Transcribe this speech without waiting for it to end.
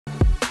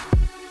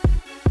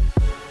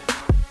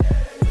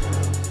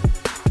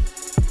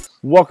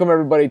Welcome,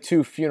 everybody,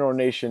 to Funeral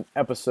Nation,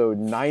 episode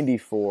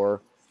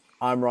 94.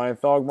 I'm Ryan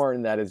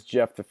Thogmartin. That is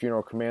Jeff, the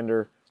Funeral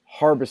Commander,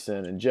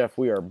 Harbison. And Jeff,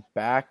 we are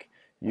back.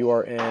 You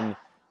are in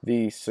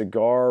the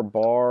cigar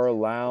bar,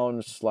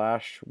 lounge,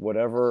 /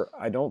 whatever.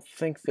 I don't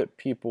think that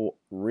people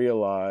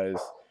realize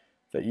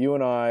that you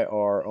and I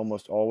are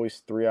almost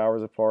always 3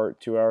 hours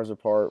apart, 2 hours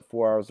apart,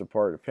 4 hours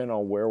apart, depending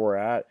on where we're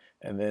at.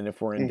 And then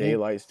if we're in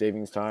daylight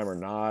savings time or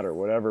not or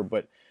whatever.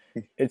 But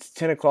it's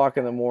 10 o'clock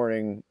in the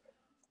morning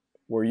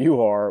where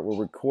you are. We're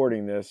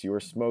recording this. You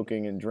are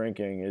smoking and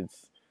drinking.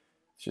 It's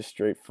just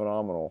straight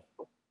phenomenal.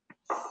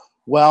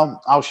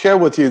 Well, I'll share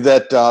with you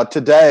that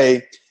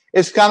today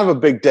is kind of a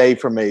big day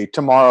for me.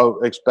 Tomorrow,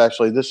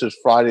 especially. This is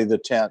Friday the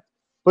 10th.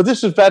 But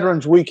this is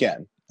Veterans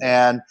Weekend.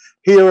 And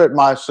here at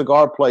my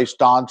cigar place,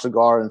 Don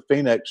Cigar in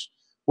Phoenix,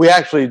 we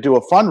actually do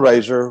a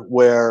fundraiser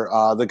where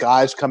the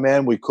guys come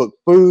in, we cook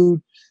food,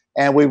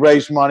 and we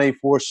raise money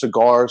for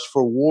Cigars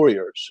for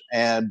Warriors.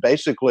 And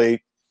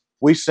basically,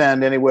 we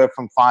send anywhere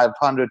from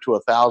 500 to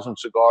 1,000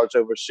 cigars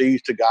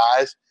overseas to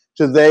guys.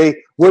 So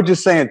we're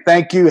just saying,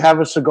 thank you, have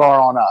a cigar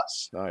on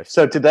us. Nice.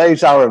 So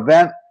today's our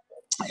event,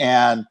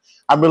 and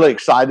I'm really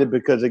excited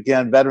because,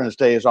 again, Veterans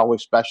Day is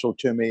always special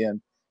to me.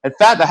 And in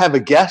fact, I have a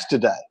guest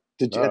today.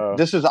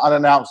 This is an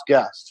unannounced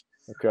guest.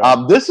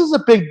 Okay. This is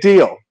a big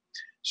deal.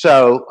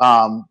 So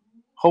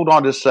hold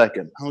on just a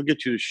second. I'm going to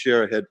get you to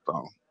share a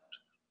headphone.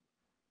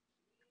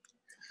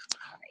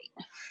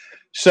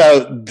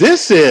 So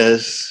this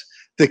is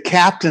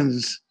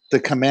the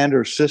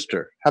commander's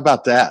sister. How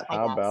about that?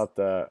 How about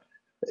that?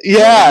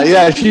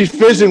 Yeah. She's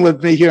visiting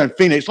with me here in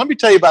Phoenix. Let me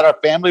tell you about our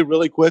family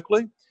really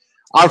quickly.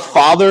 Our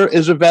father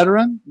is a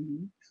veteran.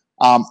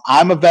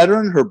 I'm a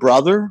veteran, her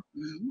brother.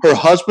 Her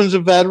husband's a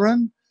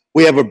veteran.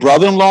 We have a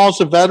brother-in-law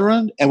who's a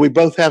veteran, and we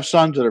both have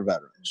sons that are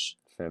veterans.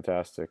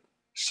 Fantastic.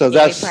 So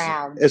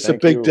it's a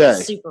big day.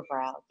 Super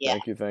proud. Yeah.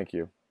 Thank you.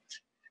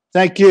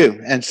 Thank you.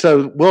 And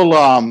so we're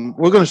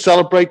going to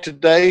celebrate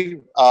today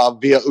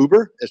via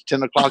Uber. It's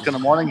 10 o'clock in the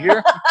morning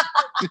here.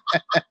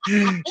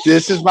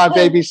 This is my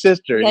baby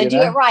sister. You do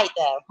it right,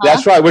 though. Huh?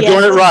 That's right. We're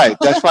doing it right.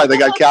 That's right. They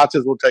got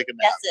couches. We'll take a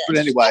nap. But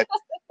anyway,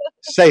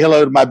 say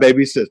hello to my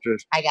baby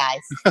sisters. Hi,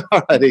 guys.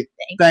 All righty.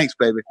 Thanks,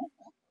 baby.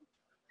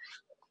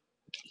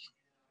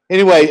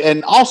 Anyway,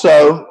 and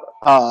also,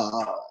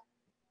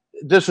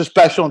 this is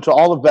special to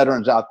all the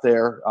veterans out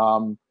there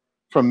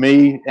from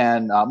me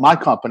and my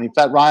company. In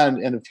fact,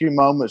 Ryan, in a few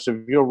moments, if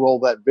you'll roll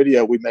that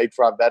video we made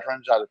for our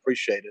veterans, I'd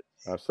appreciate it.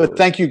 Absolutely. But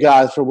thank you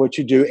guys for what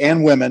you do,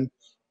 and women.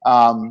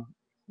 Y'all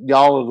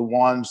are the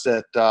ones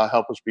that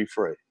help us be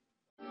free.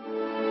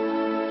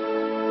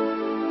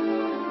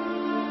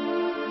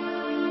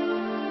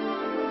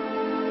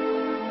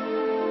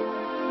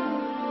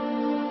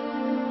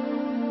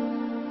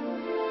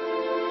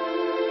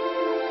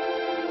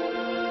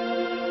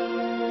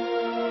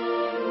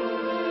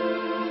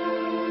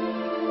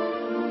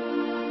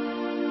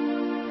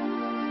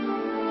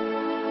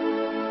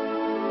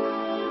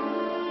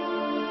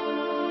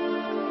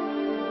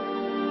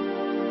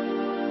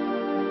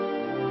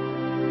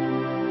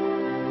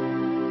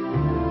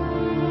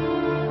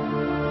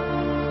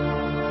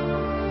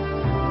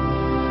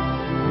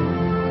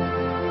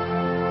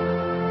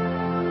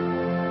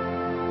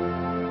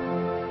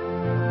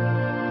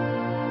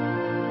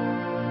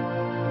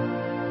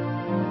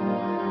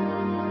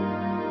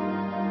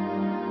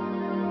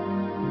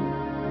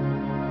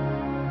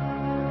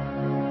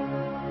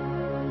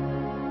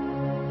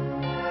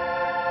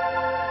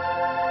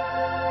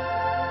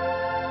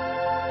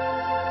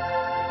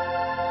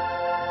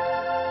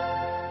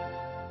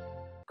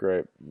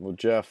 Great. Well,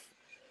 Jeff,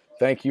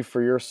 thank you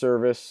for your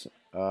service.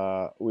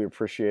 We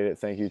appreciate it.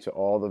 Thank you to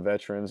all the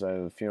veterans.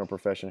 The funeral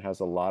profession has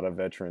a lot of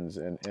veterans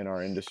in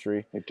our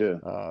industry. They do.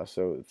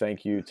 So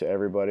thank you to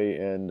everybody.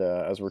 And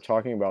as we're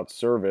talking about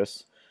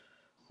service,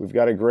 we've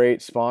got a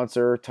great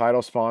sponsor,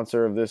 title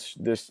sponsor of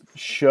this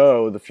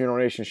show, the Funeral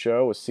Nation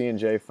show, with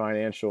C&J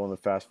Financial and the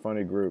Fast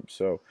Funded Group.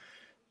 So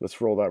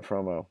let's roll that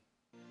promo.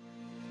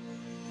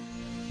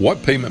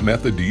 What payment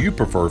method do you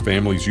prefer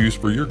families use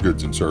for your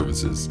goods and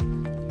services?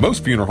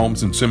 Most funeral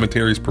homes and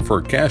cemeteries prefer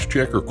cash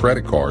check or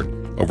credit card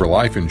over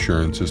life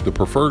insurance as the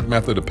preferred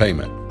method of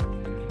payment.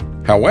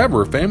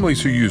 However,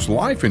 families who use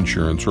life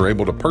insurance are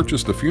able to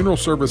purchase the funeral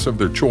service of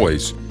their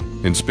choice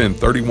and spend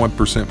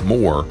 31%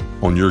 more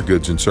on your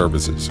goods and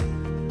services.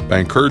 By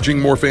encouraging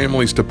more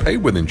families to pay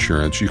with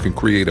insurance, you can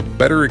create a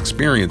better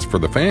experience for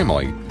the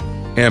family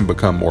and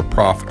become more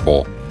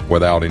profitable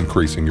without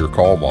increasing your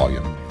call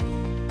volume.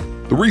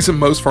 The reason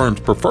most firms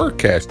prefer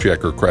cash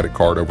check or credit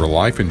card over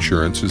life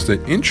insurance is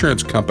that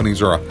insurance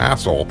companies are a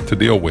hassle to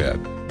deal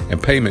with,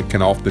 and payment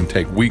can often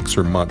take weeks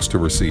or months to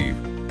receive.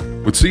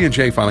 With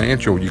C&J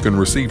Financial, you can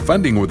receive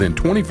funding within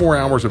 24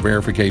 hours of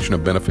verification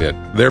of benefit,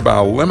 thereby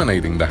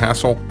eliminating the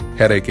hassle,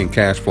 headache, and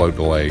cash flow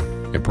delay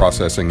in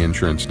processing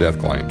insurance death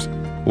claims.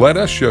 Let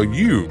us show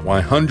you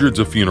why hundreds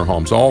of funeral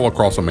homes all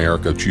across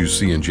America choose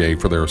C&J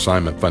for their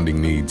assignment funding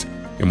needs,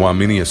 and why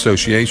many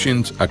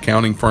associations,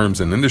 accounting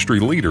firms, and industry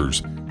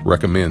leaders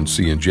recommend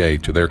C&J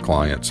to their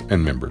clients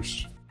and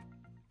members.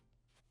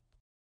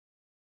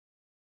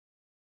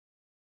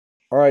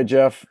 All right,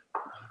 Jeff.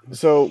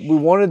 So we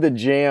wanted to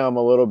jam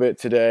a little bit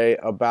today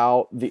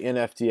about the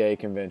NFDA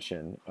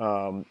convention,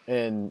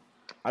 and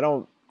I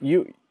don't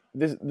you.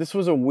 This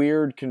was a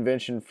weird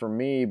convention for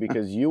me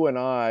because you and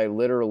I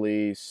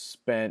literally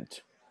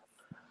spent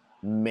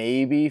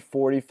maybe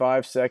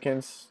 45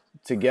 seconds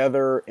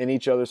together in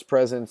each other's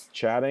presence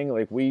chatting.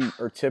 Like we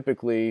are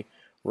typically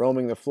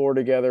roaming the floor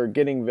together,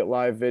 getting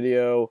live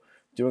video,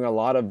 doing a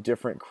lot of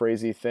different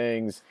crazy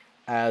things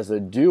as a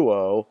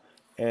duo.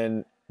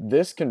 And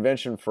this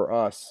convention for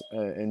us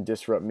in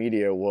Disrupt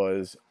Media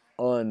was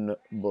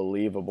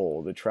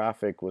unbelievable. The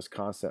traffic was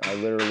constant. I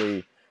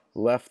literally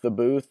left the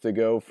booth to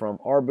go from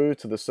our booth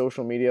to the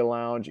social media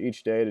lounge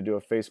each day to do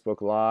a Facebook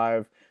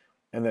Live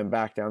and then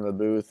back down to the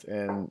booth,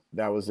 and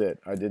that was it.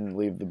 I didn't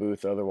leave the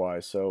booth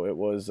otherwise. So it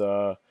was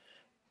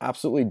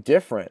absolutely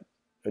different,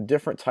 a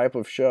different type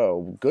of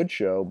show. Good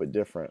show, but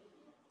different.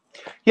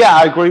 Yeah,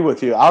 I agree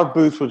with you. Our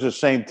booth was the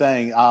same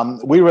thing.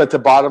 We were at the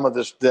bottom of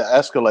the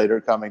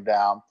escalator coming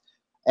down,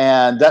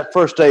 and that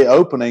first day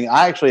opening,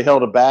 I actually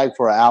held a bag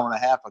for an hour and a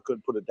half. I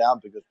couldn't put it down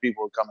because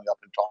people were coming up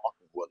and talking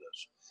with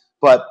us.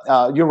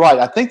 But you're right.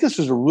 I think this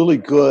is a really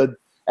good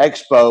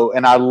expo,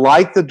 and I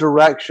like the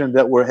direction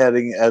that we're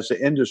heading as an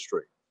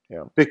industry.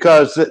 Yeah.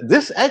 Because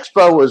this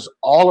expo is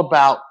all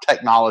about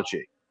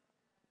technology.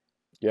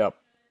 Yep.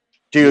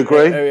 Do you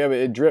agree?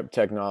 It dripped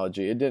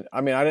technology. It didn't.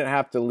 I mean, I didn't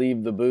have to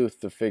leave the booth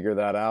to figure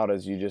that out.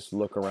 As you just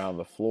look around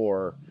the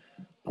floor,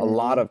 a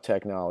lot of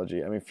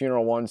technology. I mean,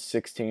 Funeral One's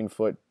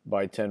 16-foot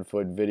by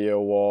 10-foot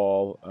video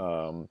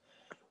wall.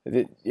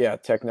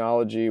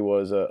 Technology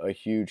was a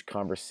huge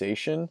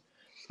conversation.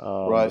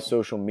 Right. The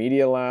social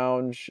media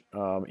lounge,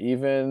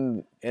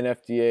 even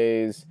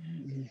NFDA's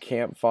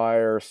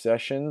campfire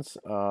sessions.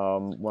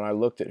 When I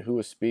looked at who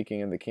was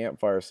speaking in the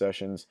campfire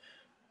sessions,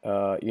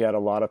 you had a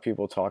lot of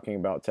people talking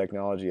about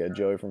technology. You had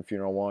Joey from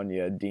Funeral One.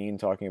 You had Dean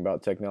talking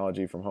about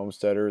technology from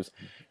Homesteaders.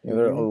 A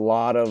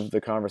lot of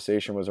the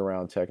conversation was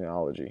around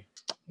technology.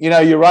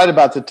 You're right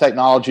about the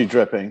technology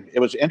dripping.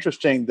 It was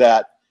interesting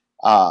that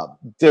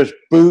there's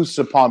booths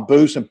upon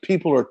booths, and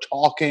people are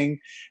talking.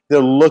 They're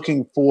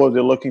looking for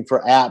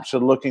apps. They're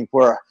looking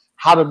for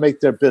how to make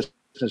their business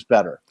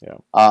better.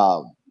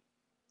 Yeah.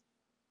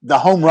 The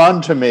home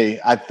run to me,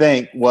 I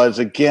think, was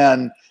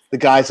again the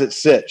guys at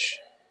Sitch.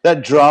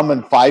 That drum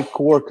and fife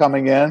corps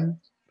coming in,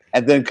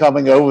 and then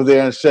coming over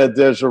there and said,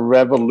 "There's a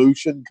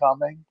revolution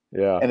coming."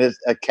 Yeah. And it's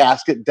a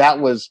casket. That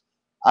was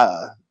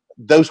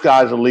those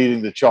guys are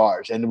leading the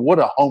charge, and what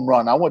a home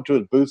run! I went to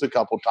his booth a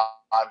couple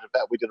times. In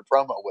fact, we did a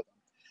promo with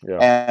him. Yeah.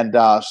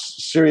 And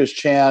Sirius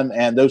Chan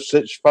and those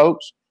Sitch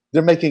folks,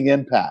 they're making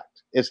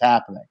impact. It's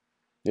happening.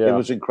 Yeah. It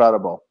was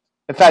incredible.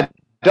 In fact,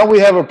 don't we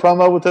have a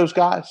promo with those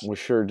guys? We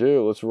sure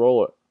do. Let's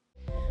roll it.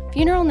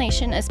 Funeral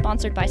Nation is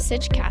sponsored by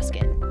Sitch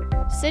Casket.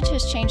 Sitch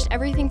has changed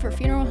everything for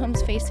funeral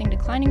homes facing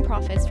declining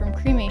profits from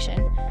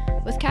cremation,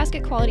 with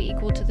casket quality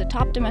equal to the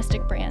top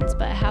domestic brands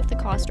but at half the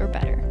cost or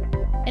better.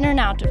 Enter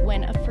now to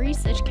win a free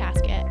Sitch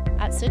casket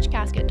at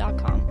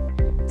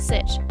sitchcasket.com.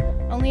 Sitch,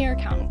 only your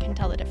accountant can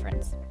tell the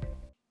difference.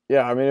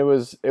 Yeah, I mean, it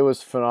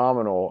was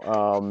phenomenal.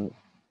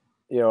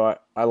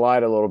 I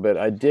lied a little bit.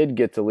 I did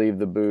get to leave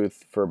the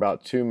booth for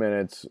about 2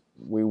 minutes.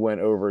 We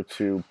went over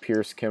to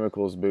Pierce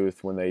Chemicals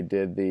booth when they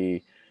did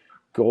the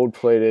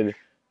gold-plated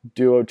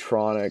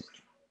Duotronic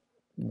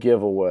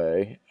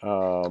giveaway,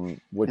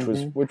 which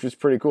was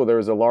pretty cool. There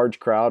was a large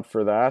crowd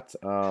for that,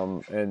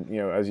 and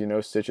as you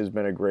know, Stitch has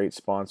been a great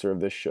sponsor of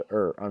this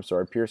show.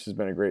 Pierce has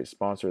been a great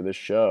sponsor of this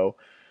show.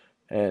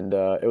 And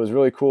it was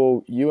really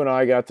cool. You and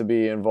I got to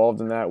be involved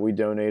in that. We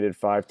donated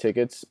 5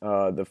 tickets.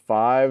 The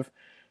 5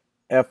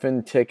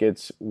 effing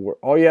tickets,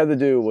 all you had to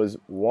do was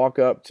walk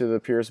up to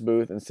the Pierce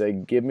booth and say,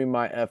 "Give me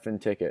my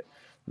effing ticket."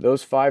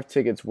 Those 5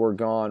 tickets were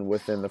gone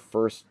within the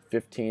first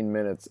 15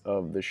 minutes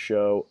of the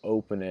show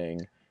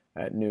opening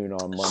at noon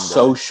on Monday.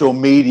 Social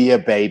media,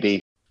 baby.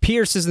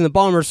 Pierce is the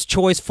Bomber's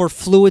choice for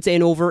fluids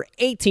and over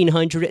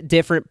 1,800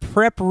 different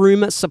prep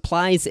room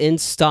supplies in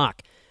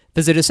stock.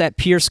 Visit us at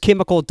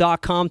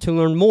piercechemical.com to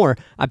learn more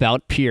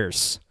about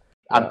Pierce.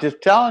 I'm just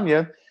telling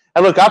you.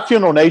 And look, our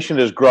Funeral Nation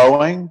is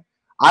growing.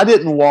 I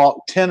didn't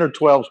walk 10 or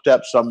 12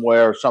 steps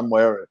somewhere,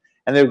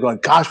 and they were going,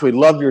 "Gosh, we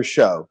love your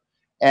show."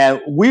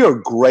 And we are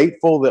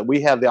grateful that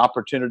we have the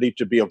opportunity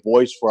to be a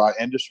voice for our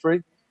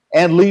industry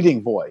and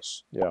leading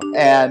voice. Yeah.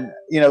 And,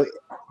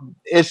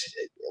 it's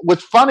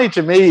what's funny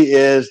to me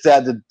is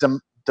that the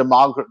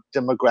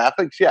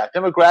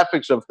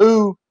demographics of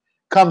who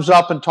comes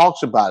up and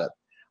talks about it.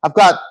 I've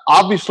got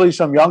obviously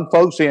some young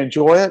folks who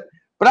enjoy it,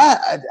 but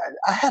I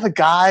had a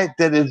guy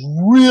that is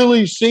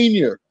really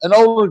senior, an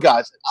older guy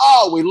said,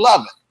 "Oh, we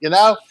love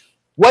it,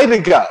 way to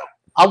go."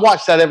 I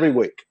watch that every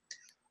week.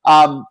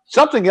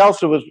 Something else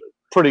that was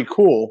pretty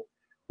cool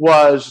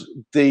was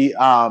the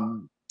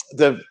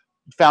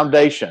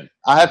foundation.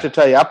 I have to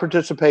tell you, I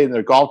participated in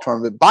their golf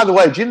tournament. By the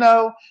way, did you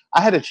know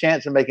I had a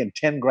chance of making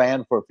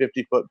 $10,000 for a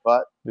 50-foot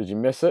putt? Did you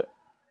miss it?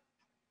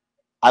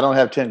 I don't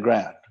have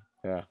 $10,000.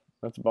 Yeah,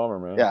 that's a bummer,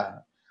 man. Yeah.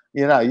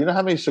 You know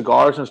how many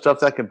cigars and stuff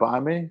that could buy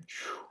me?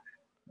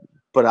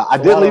 But I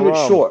did leave it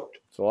short.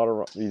 It's a lot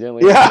of you didn't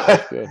leave. Yeah.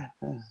 That's good.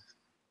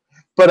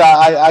 But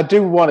I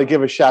do want to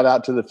give a shout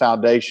out to the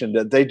foundation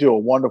that they do a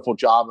wonderful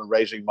job in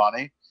raising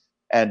money.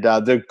 And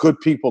they're good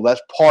people.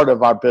 That's part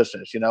of our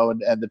business, and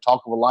the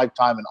talk of a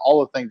lifetime and all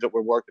the things that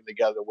we're working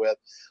together with.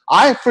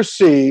 I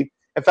foresee,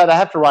 in fact, I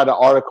have to write an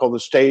article, the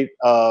state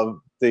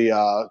of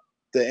the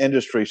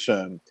industry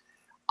soon.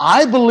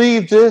 I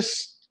believe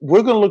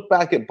we're going to look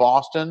back at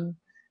Boston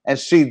and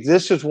see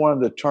this is one of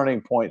the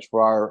turning points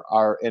for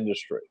our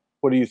industry.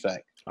 What do you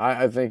think?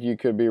 I think you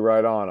could be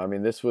right on. I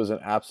mean, this was an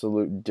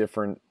absolute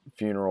different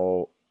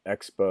funeral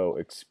expo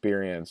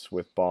experience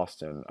with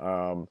Boston.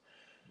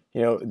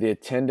 The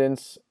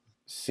attendance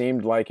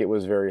seemed like it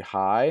was very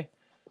high.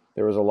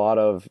 There was a lot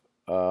of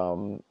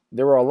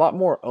there were a lot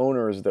more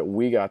owners that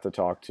we got to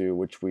talk to,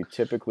 which we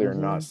typically are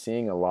not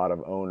seeing a lot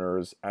of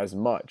owners as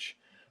much.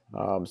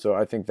 So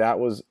I think that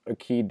was a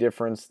key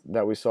difference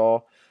that we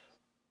saw.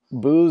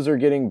 Booths are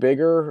getting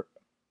bigger.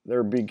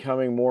 They're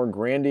becoming more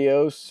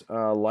grandiose.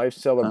 Life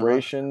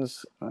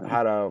Celebrations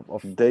had a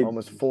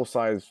almost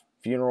full-size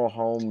funeral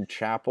home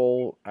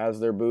chapel as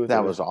their booth.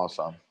 That was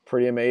awesome.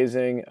 Pretty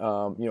amazing.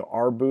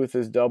 Our booth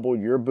is doubled.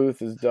 Your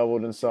booth is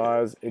doubled in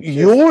size.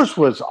 Yours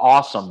was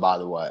awesome, by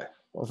the way.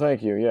 Well,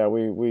 thank you. Yeah,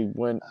 we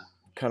went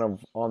kind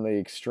of on the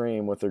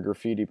extreme with the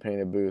graffiti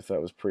painted booth.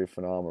 That was pretty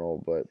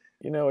phenomenal. But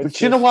you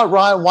know what,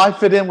 Ryan? Why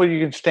fit in where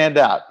you can stand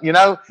out?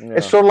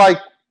 It's sort of like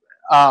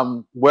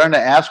wearing an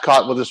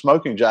ascot with a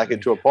smoking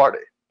jacket to a party.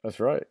 That's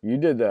right. You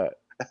did that.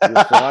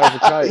 You're fly as a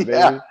kite, baby.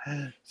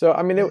 Yeah. So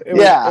I mean, it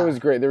was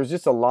great. There was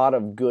just a lot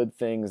of good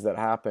things that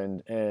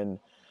happened, and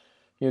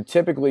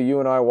typically you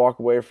and I walk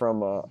away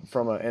from an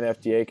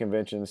NFDA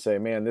convention and say,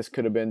 man, this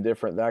could have been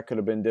different. That could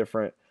have been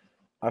different.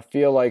 I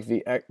feel like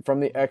from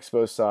the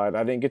expo side,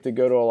 I didn't get to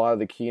go to a lot of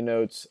the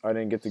keynotes. I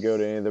didn't get to go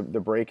to any of the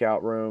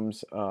breakout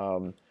rooms.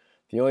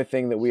 The only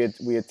thing that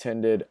we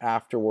attended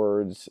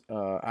afterwards,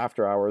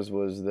 after hours,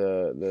 was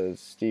the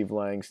Steve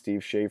Lang,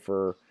 Steve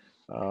Schaefer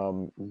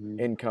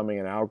incoming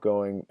and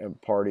outgoing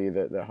party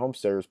that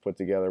Homesteaders put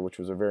together, which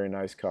was a very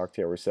nice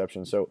cocktail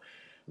reception. So,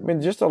 I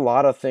mean, just a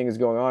lot of things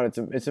going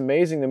on. It's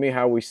amazing to me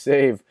how we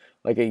save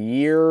like a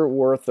year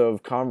worth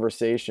of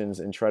conversations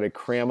and try to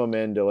cram them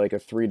into like a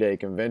 3-day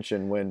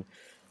convention, when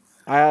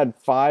I had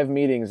 5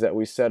 meetings that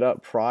we set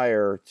up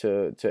prior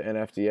to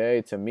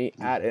NFDA to meet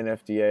at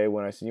NFDA,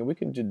 when I said, we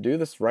can do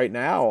this right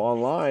now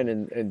online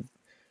and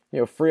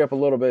free up a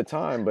little bit of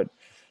time. But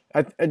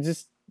I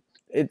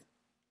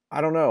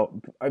don't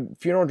know.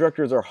 Funeral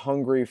directors are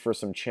hungry for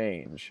some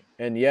change.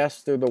 And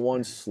yes, they're the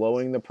ones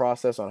slowing the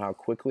process on how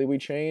quickly we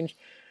change.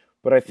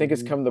 But I think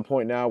it's come to the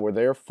point now where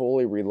they're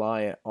fully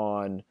reliant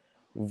on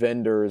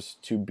vendors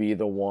to be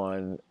the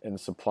one and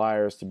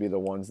suppliers to be the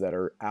ones that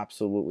are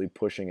absolutely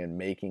pushing and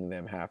making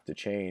them have to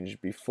change.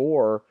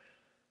 Before,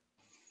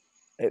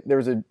 there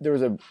was a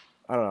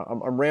I don't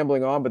know, I'm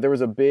rambling on, but there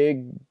was a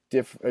big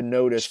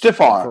notice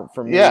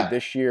for me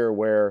this year,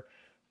 where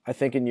I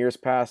think in years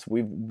past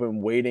we've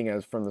been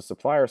waiting from the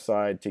supplier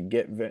side to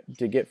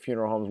get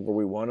funeral homes where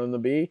we want them to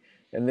be,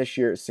 and this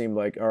year it seemed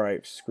like, all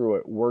right, screw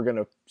it, we're going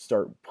to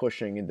start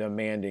pushing and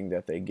demanding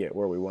that they get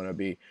where we want to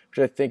be, which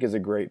I think is a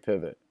great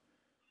pivot.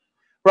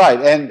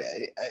 Right, and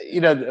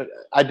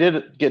I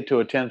did get to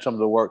attend some of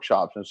the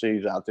workshops and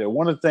see out there.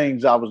 One of the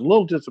things I was a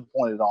little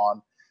disappointed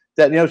on,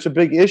 that it's a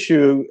big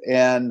issue,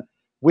 and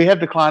we have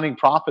declining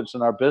profits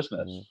in our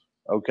business.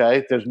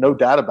 Okay, there's no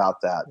doubt about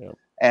that. Yep.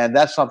 And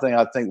that's something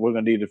I think we're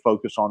going to need to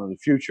focus on in the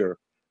future.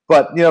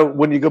 But,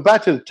 when you go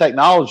back to the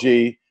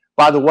technology,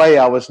 by the way,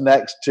 I was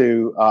next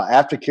to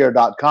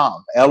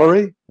aftercare.com.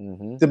 Ellery,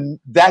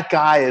 that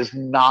guy is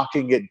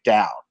knocking it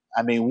down.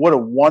 I mean, what a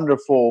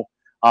wonderful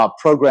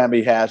program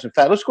he has. In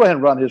fact, let's go ahead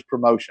and run his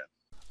promotion.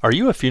 Are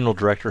you a funeral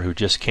director who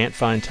just can't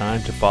find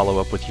time to follow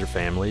up with your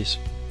families?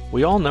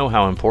 We all know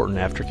how important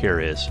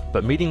aftercare is,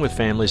 but meeting with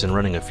families and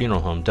running a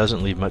funeral home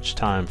doesn't leave much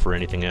time for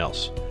anything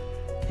else.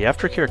 The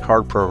Aftercare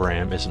Card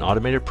Program is an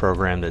automated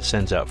program that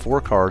sends out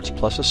 4 cards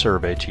plus a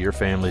survey to your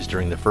families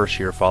during the first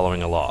year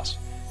following a loss.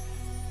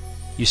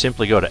 You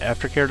simply go to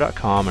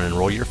aftercare.com and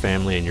enroll your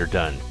family and you're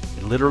done.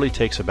 It literally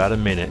takes about a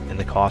minute and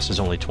the cost is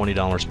only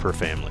 $20 per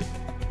family.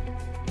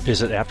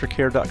 Visit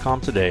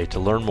aftercare.com today to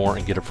learn more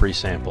and get a free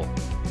sample.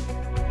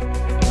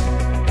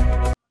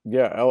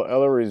 Yeah,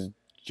 Ellery's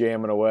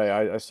jamming away.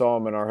 I saw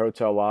him in our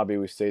hotel lobby.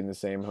 We stayed in the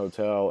same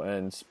hotel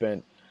and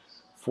spent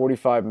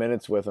 45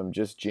 minutes with them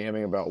just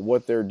jamming about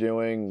what they're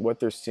doing, what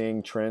they're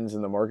seeing, trends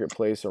in the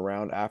marketplace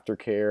around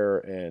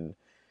aftercare, and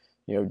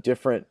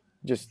different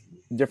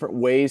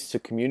ways to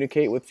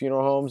communicate with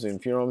funeral homes,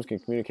 and funeral homes can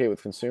communicate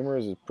with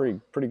consumers. Is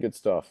pretty good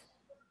stuff.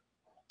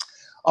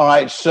 All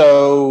right,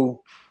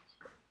 so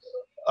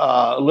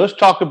let's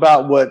talk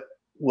about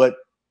what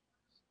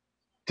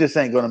this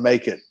ain't going to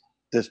make it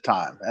this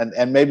time,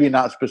 and maybe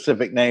not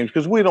specific names,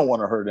 because we don't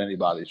want to hurt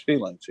anybody's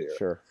feelings here.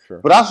 Sure.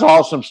 But I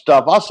saw some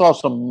stuff. I saw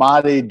some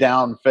mighty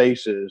down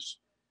faces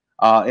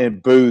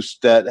in booths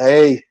that,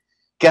 hey,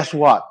 guess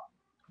what?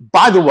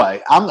 By the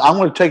way, I'm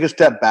going to take a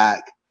step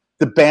back.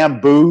 The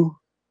bamboo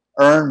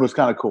urn was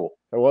kind of cool.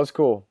 It was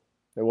cool.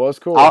 It was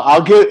cool.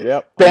 I'll give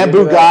Yep.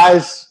 Bamboo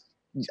Guys.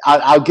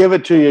 I'll give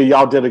it to you.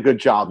 Y'all did a good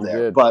job You there.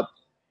 did. But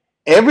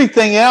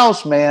everything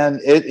else, man,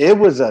 it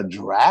was a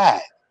drag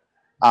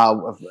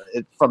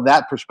from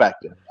that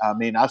perspective. I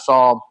mean, I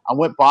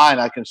went by and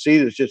I can see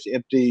there's just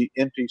empty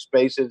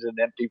spaces and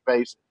empty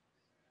faces.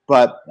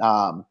 But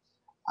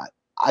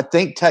I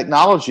think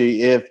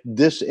technology, if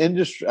this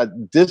industry,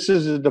 this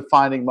is a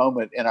defining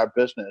moment in our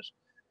business,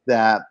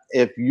 that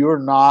if you're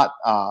not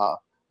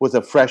with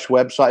a fresh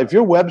website, if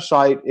your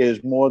website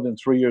is more than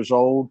 3 years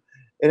old,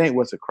 it ain't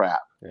worth a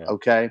crap. Yeah.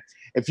 Okay.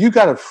 If you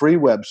got a free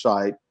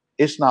website,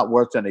 it's not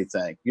worth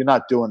anything. You're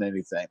not doing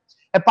anything.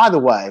 And by the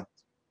way,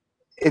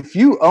 if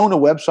you own a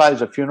website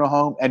as a funeral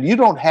home and you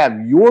don't have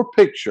your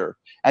picture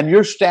and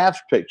your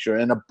staff's picture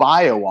and a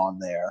bio on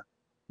there,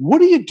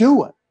 what are you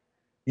doing?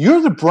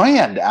 You're the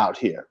brand out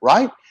here,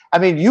 right? I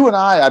mean, you and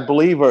I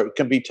believe,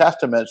 can be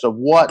testaments of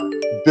what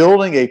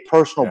building a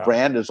personal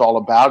brand is all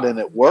about, and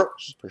it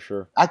works. For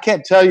sure. I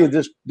can't tell you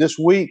this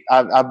week,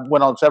 I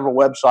went on several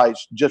websites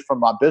just from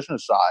my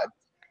business side,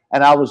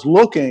 and I was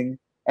looking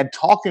and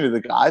talking to the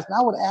guys, and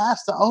I would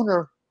ask the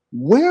owner,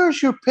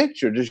 where's your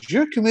picture? Does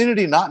your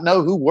community not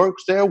know who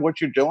works there,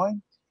 what you're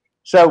doing?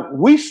 So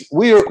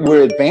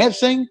we're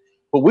advancing,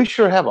 but we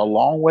sure have a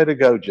long way to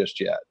go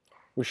just yet.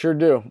 We sure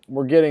do.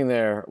 We're getting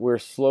there. We're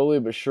slowly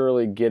but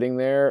surely getting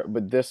there,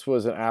 but this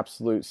was an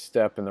absolute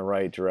step in the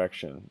right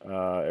direction.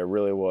 It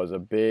really was a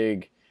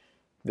big,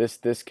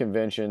 this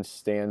convention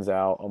stands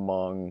out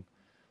among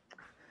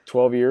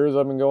 12 years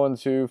I've been going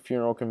to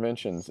funeral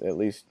conventions, at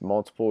least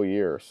multiple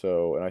years.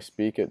 So, and I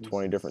speak at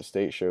 20 different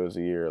state shows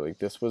a year. Like,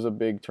 this was a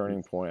big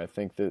turning point. I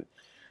think that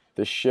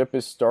the ship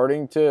is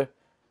starting to,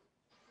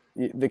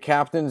 the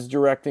captain's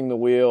directing the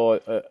wheel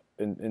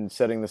and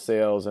setting the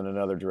sails in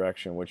another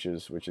direction, which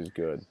is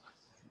good.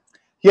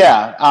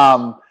 Yeah.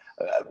 I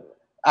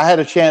had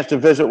a chance to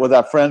visit with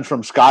our friends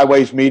from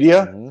Skyways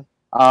Media. Mm-hmm.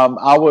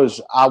 I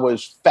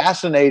was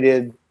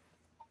fascinated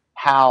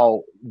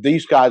how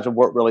these guys have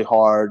worked really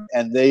hard,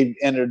 and they've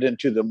entered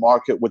into the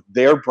market with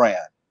their brand,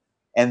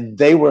 and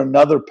they were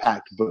another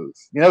packed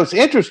booth. You know, it's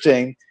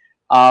interesting.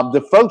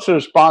 The folks that are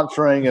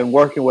sponsoring and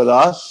working with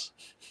us,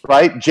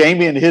 right?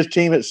 Jamie and his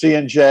team at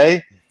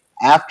C&J,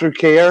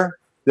 Aftercare,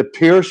 the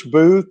Pierce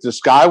booth, the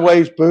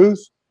Skyways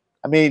booth.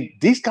 I mean,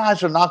 these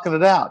guys are knocking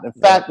it out. In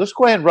fact, let's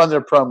go ahead and run their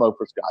promo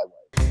for Skyways.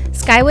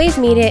 Skyways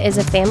Media is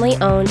a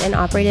family-owned and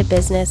operated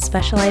business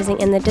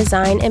specializing in the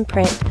design and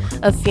print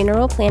of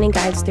funeral planning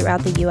guides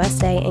throughout the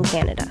USA and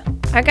Canada.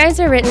 Our guides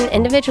are written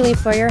individually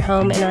for your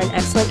home and are an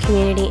excellent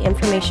community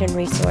information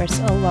resource,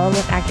 along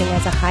with acting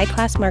as a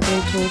high-class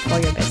marketing tool for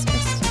your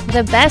business.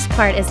 The best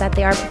part is that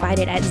they are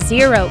provided at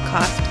zero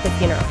cost to the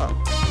funeral home.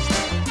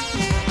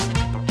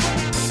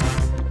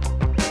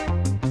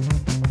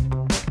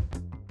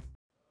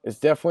 It's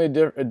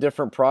definitely a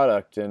different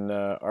product, and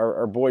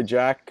our boy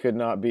Jack could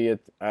not be at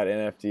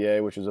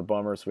NFDA, which was a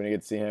bummer, so we didn't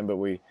get to see him, but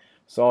we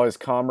saw his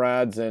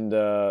comrades, and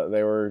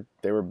they were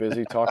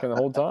busy talking the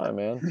whole time,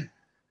 man.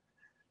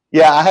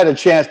 Yeah, I had a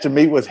chance to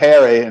meet with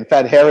Harry. In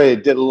fact, Harry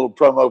did a little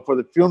promo for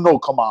the Funeral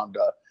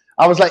Commander.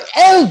 I was like,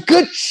 oh,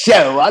 good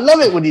show. I love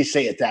it when you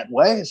say it that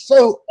way. It's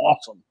so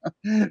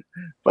awesome.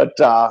 But,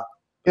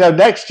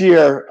 next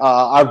year,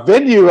 our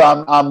venue,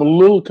 I'm a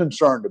little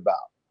concerned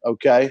about,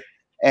 okay?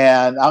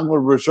 And I'm going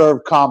to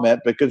reserve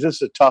comment because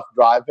it's a tough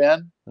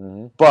drive-in.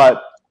 Mm-hmm.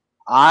 But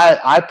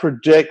I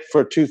predict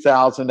for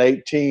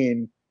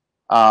 2018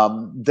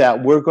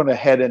 that we're going to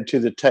head into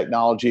the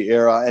technology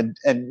era.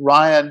 And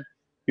Ryan,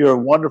 you're a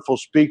wonderful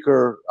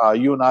speaker.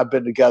 You and I have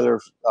been together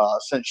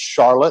since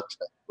Charlotte,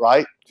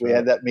 right? Sure. We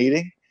had that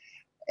meeting.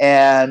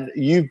 And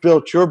you've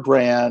built your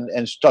brand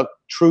and stuck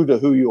true to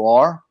who you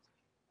are.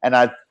 And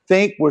I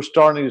think we're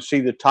starting to see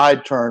the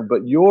tide turn.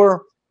 But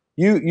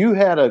you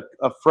had a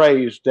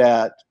phrase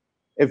that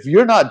if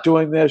you're not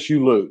doing this,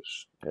 you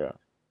lose. Yeah.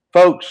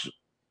 Folks,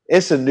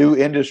 it's a new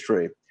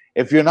industry.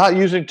 If you're not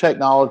using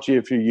technology,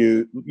 if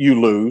you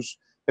lose.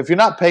 If you're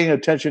not paying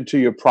attention to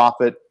your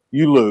profit,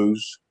 you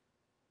lose.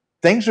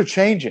 Things are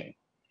changing.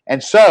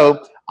 And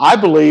so I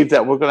believe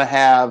that we're going to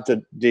have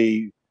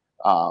the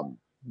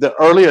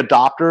early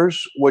adopters,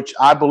 which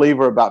I believe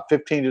are about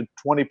 15 to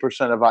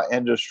 20% of our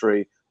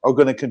industry, are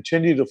going to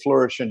continue to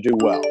flourish and do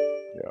well.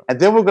 Yeah. And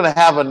then we're going to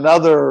have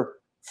another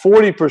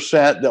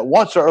 40% that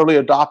once the early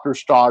adopters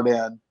start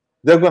in,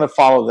 they're going to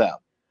follow them.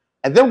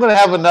 And then we're going to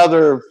have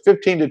another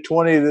 15 to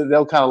 20 that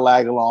they'll kind of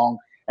lag along.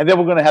 And then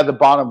we're going to have the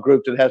bottom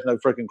group that has no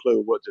freaking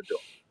clue what they're doing.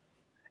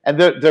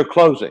 And they're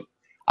closing.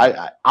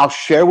 I'll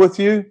share with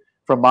you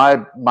from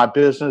my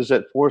business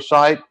at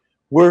Foresight,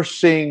 we're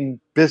seeing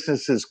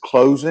businesses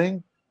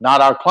closing, not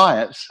our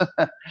clients,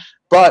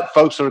 but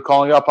folks that are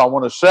calling up, I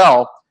want to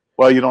sell.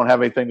 Well, you don't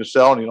have anything to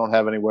sell and you don't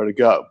have anywhere to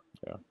go.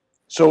 Yeah.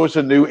 So it's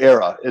a new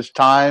era. It's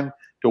time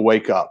to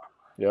wake up.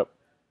 Yep,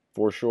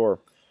 for sure.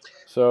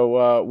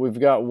 So we've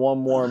got one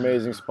more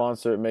amazing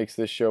sponsor that makes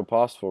this show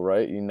possible,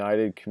 right?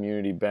 United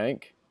Community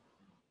Bank.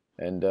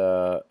 And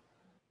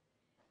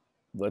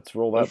let's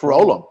roll that. Let's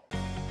roll them.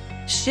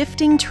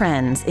 Shifting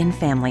trends in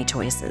family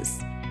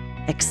choices.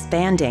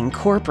 expanding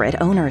corporate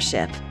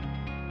ownership,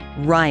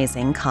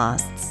 rising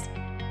costs.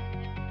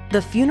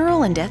 The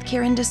funeral and death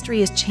care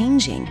industry is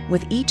changing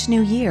with each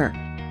new year.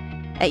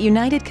 At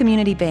United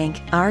Community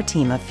Bank, our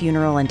team of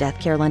funeral and death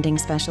care lending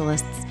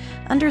specialists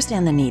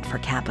understand the need for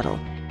capital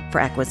for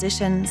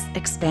acquisitions,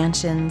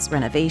 expansions,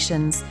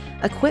 renovations,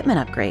 equipment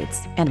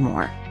upgrades, and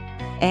more.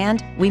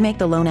 And we make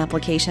the loan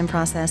application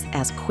process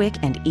as quick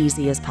and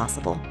easy as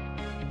possible.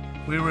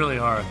 We really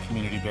are a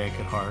community bank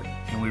at heart,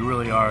 and we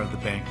really are the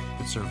bank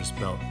that Service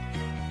built.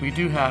 We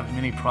do have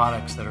many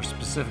products that are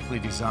specifically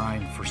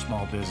designed for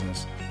small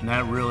business, and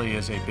that really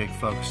is a big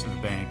focus of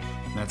the bank.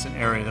 And that's an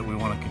area that we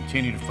want to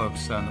continue to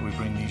focus on, that we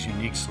bring these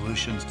unique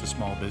solutions to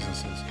small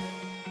businesses.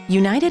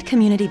 United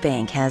Community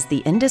Bank has the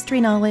industry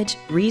knowledge,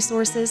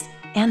 resources,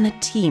 and the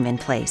team in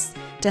place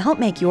to help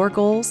make your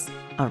goals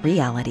a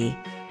reality.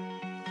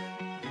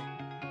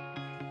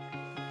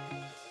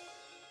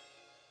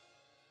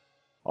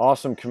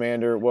 Awesome,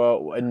 Commander.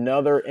 Well,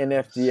 another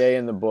NFDA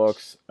in the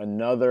books.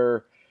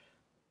 Another,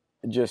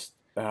 just,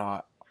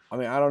 I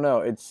don't know.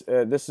 It's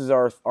this is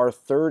our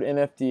third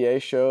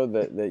NFDA show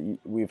that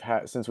we've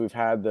had since we've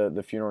had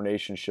the Funeral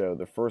Nation show.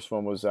 The first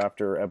one was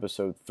after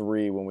episode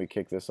 3 when we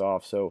kicked this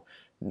off. So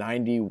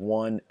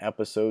 91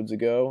 episodes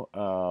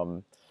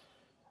ago.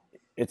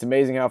 It's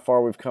amazing how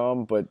far we've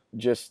come, but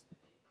just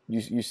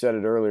you said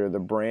it earlier. The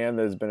brand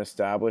that has been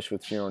established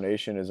with Funeral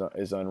Nation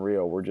is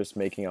unreal. We're just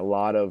making a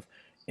lot of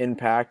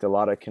impact, a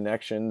lot of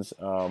connections.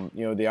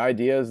 The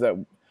idea is that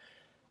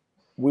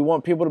we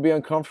want people to be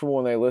uncomfortable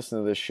when they listen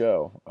to this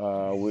show,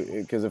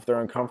 because if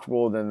they're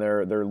uncomfortable, then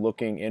they're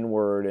looking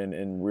inward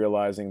and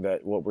realizing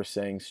that what we're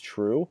saying is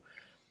true,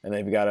 and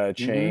they've got to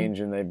change,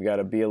 and they've got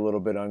to be a little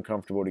bit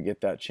uncomfortable to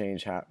get that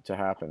change to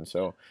happen.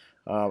 So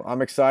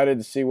I'm excited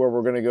to see where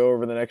we're going to go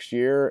over the next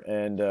year,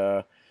 and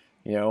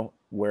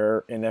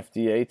where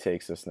NFDA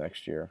takes us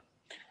next year.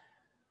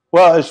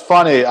 Well, it's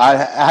funny. I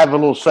have a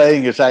little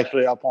saying. It's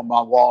actually up on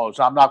my wall. It's,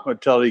 I'm not going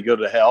to tell you to go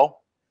to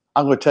hell.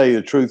 I'm going to tell you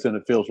the truth, and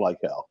it feels like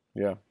hell.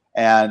 Yeah.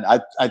 And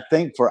I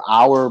think for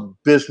our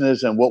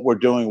business and what we're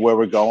doing, where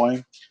we're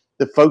going,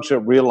 the folks that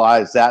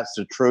realize that's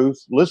the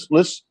truth, let's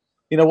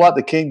you know what?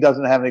 The king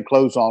doesn't have any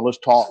clothes on. Let's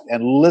talk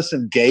and let's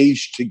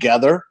engage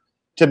together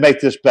to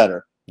make this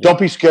better. Yeah. Don't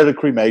be scared of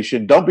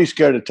cremation. Don't be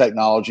scared of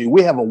technology.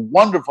 We have a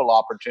wonderful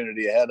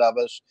opportunity ahead of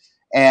us,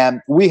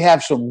 and we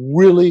have some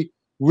really,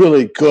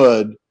 really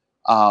good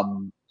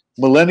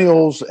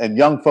millennials and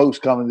young folks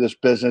coming to this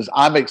business.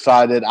 I'm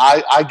excited.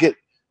 I get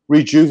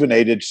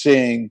rejuvenated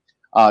seeing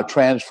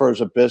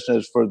transfers of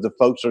business for the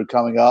folks that are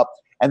coming up,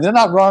 and they're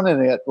not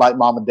running it like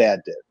mom and dad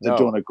did. They're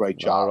doing a great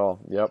job. Not at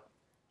all. Yep.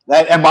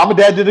 And mom and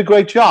dad did a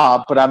great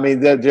job, but I mean,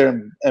 they're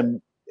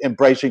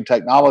embracing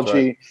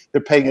technology. Right.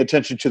 They're paying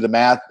attention to the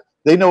math.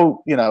 They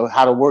know,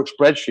 how to work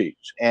spreadsheets,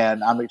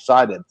 and I'm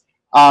excited.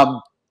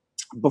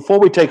 Before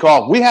we take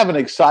off, we have an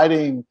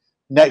exciting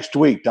next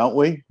week, don't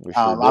we? We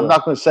sure do. I'm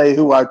not going to say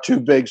who our two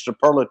big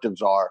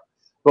superlatives are,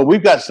 but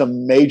we've got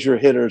some major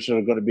hitters that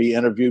are going to be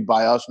interviewed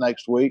by us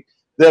next week.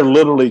 They're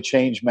literally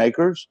change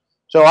makers.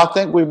 So I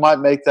think we might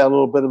make that a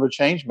little bit of a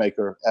change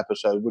maker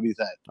episode. What do you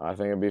think? I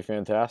think it'd be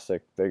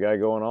fantastic. They got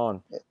going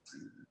on.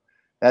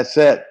 That's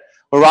it.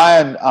 Well,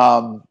 Ryan,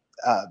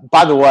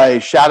 by the way,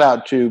 shout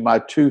out to my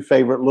two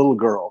favorite little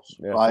girls.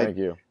 Yeah, right? Thank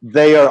you.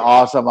 They are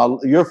awesome.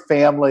 Your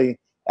family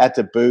at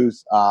the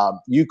booth,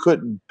 you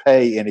couldn't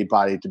pay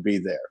anybody to be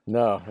there.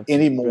 No.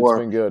 Any more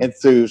been good.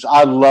 enthused.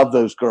 I love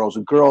those girls.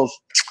 The girls,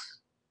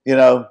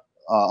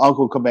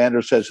 Uncle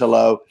Commander says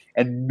hello,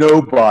 and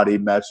nobody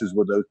messes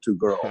with those two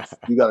girls.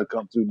 You got to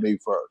come through me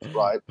first,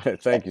 right?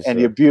 Thank you, And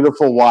sir. your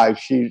beautiful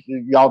wife.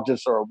 Y'all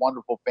just are a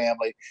wonderful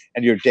family,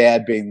 and your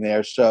dad being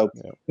there. So,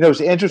 it's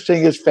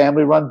interesting. It's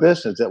family-run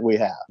business that we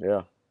have.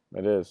 Yeah,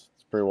 it is.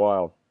 It's pretty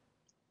wild.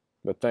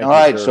 But thank you. All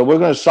right, sir. so we're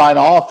going to sign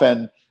off,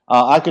 and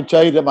I can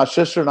tell you that my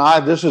sister and I,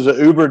 this is an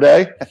Uber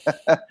day,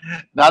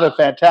 not a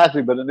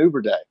fantastic, but an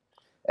Uber day.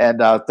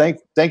 And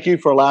thank you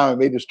for allowing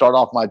me to start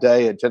off my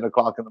day at 10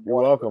 o'clock in the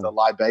morning with a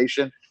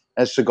libation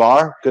and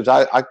cigar, because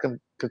I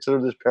can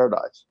consider this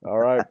paradise. All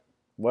right.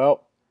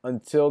 Well,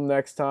 until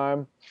next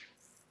time,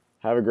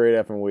 have a great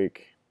effing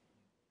week.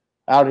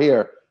 Out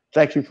here.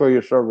 Thank you for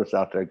your service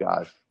out there,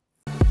 guys.